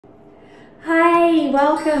Hi,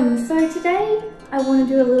 welcome. So today I want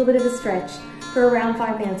to do a little bit of a stretch for around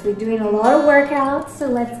 5 minutes. We're doing a lot of workouts, so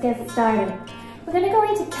let's get started. We're going to go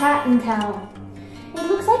into cat and cow. It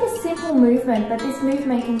looks like a simple movement, but this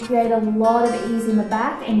movement can create a lot of ease in the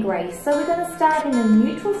back and grace. So we're going to start in a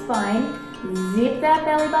neutral spine, zip that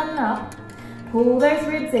belly button up, pull those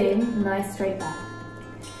ribs in, nice straight back.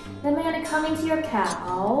 Then we're going to come into your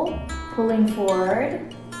cow, pulling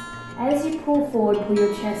forward. As you pull forward, pull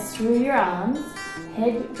your chest through your arms,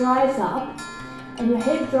 head drives up, and your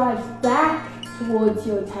head drives back towards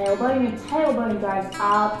your tailbone. Your tailbone drives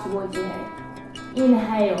up towards your head.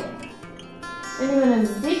 Inhale. Then you're going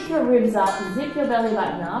to zip your ribs up, zip your belly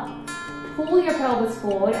button up, pull your pelvis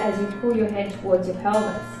forward as you pull your head towards your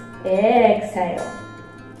pelvis. Exhale.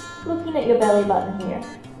 Looking at your belly button here,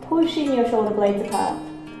 pushing your shoulder blades apart.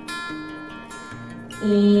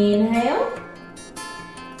 Inhale.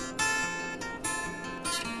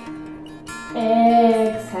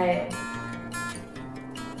 Exhale.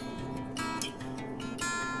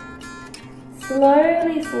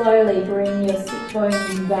 Slowly bring your sit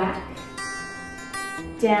bones back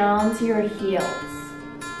down to your heels.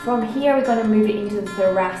 From here we're going to move it into the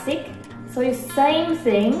thoracic. So same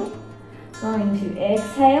thing, going to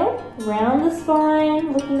exhale, round the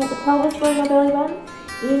spine, looking at the pelvis bone or belly button.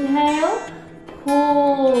 Inhale,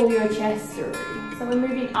 pull your chest through. So we're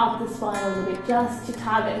moving up the spine a little bit just to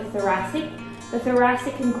target the thoracic. The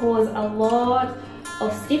thoracic can cause a lot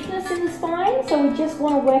of stiffness in the spine, so we just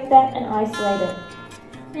want to work that and isolate it.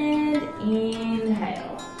 And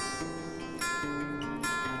inhale.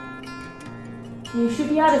 You should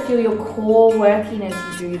be able to feel your core working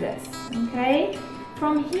as you do this, okay?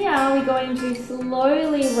 From here, we're going to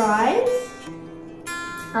slowly rise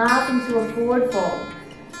up into a forward fold.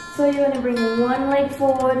 So you're going to bring one leg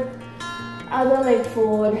forward, other leg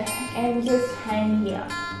forward, and just hang here.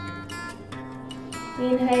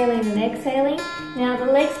 Inhaling and exhaling. Now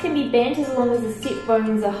the legs can be bent as long as the sit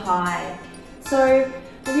bones are high. So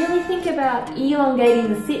really think about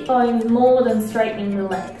elongating the sit bones more than straightening the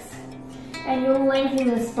legs. And you'll lengthen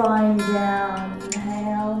the spine down.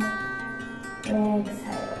 Inhale,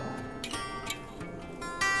 exhale.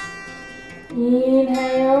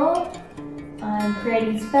 Inhale. I'm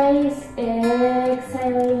creating space,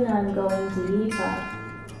 exhaling, I'm going deeper.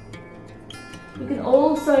 You can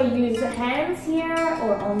also use the hands here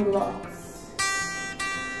or on blocks.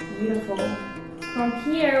 Beautiful. From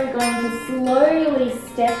here, we're going to slowly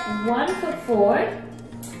step 1 foot forward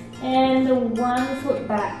and 1 foot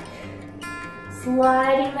back.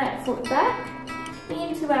 Sliding that foot back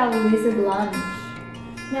into our lizard lunge.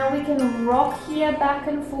 Now we can rock here back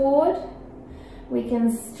and forward. We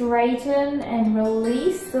can straighten and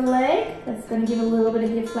release the leg. That's going to give a little bit of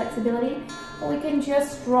hip flexibility. Or we can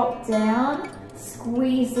just drop down,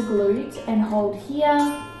 squeeze the glute and hold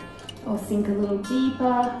here. Or sink a little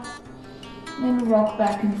deeper. And rock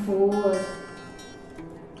back and forward.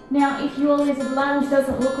 Now if your lizard lunge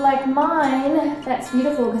doesn't look like mine, that's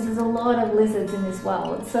beautiful because there's a lot of lizards in this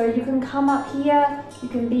world. So you can come up here, you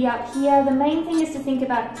can be up here. The main thing is to think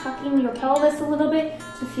about tucking your pelvis a little bit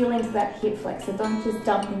to feel into that hip flexor. Don't just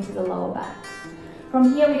dump into the lower back.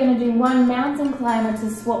 From here we're going to do one mountain climber to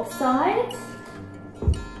swap sides.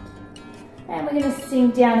 And we're going to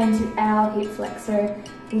sink down into our hip flexor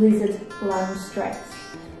lizard lunge stretch.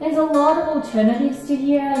 There's a lot of alternatives to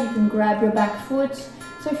here. You can grab your back foot.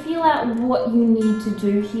 So feel out what you need to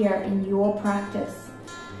do here in your practice.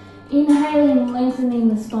 Inhaling,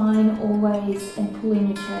 lengthening the spine always and pulling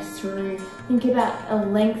your chest through. Think about a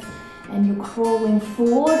length and you're crawling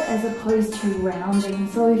forward as opposed to rounding.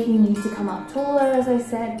 So if you need to come up taller, as I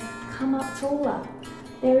said, come up taller.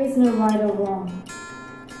 There is no right or wrong.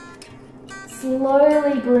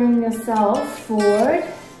 Slowly bring yourself forward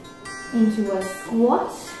into a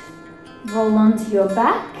squat. Roll onto your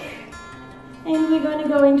back. And we're going to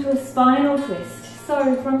go into a spinal twist.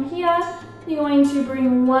 So from here, you're going to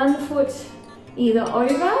bring 1 foot either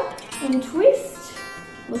over and twist,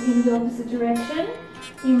 looking the opposite direction.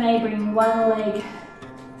 You may bring one leg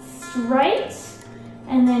straight,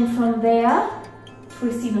 and then from there,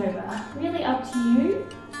 twisting over. Really up to you,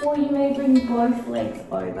 or you may bring both legs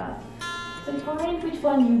over. So find which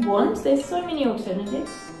one you want. There's so many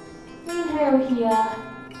alternatives. Inhale here,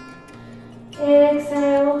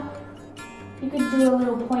 exhale. You could do a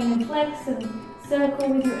little point and flex and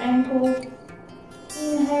circle with your ankle.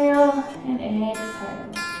 Inhale and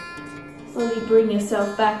exhale. Slowly bring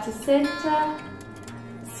yourself back to center.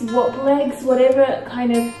 Swap legs, whatever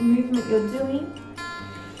kind of movement you're doing.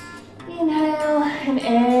 Inhale and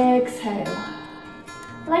exhale.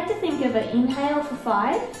 I like to think of an inhale for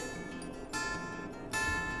 5.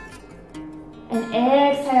 And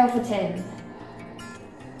exhale for 10.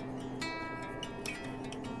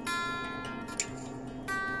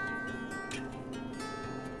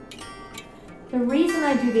 The reason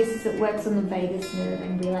I do this is it works on the vagus nerve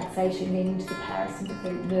and relaxation, leading to the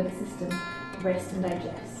parasympathetic nervous system to rest and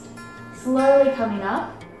digest. Slowly coming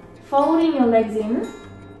up, folding your legs in,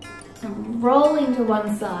 and rolling to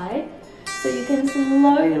one side, so you can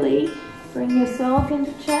slowly bring yourself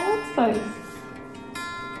into child's pose.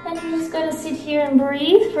 Then you're just going to sit here and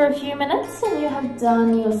breathe for a few minutes and you have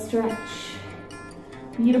done your stretch.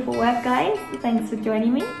 Beautiful work, guys. Thanks for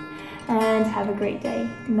joining me and have a great day.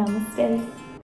 Namaste.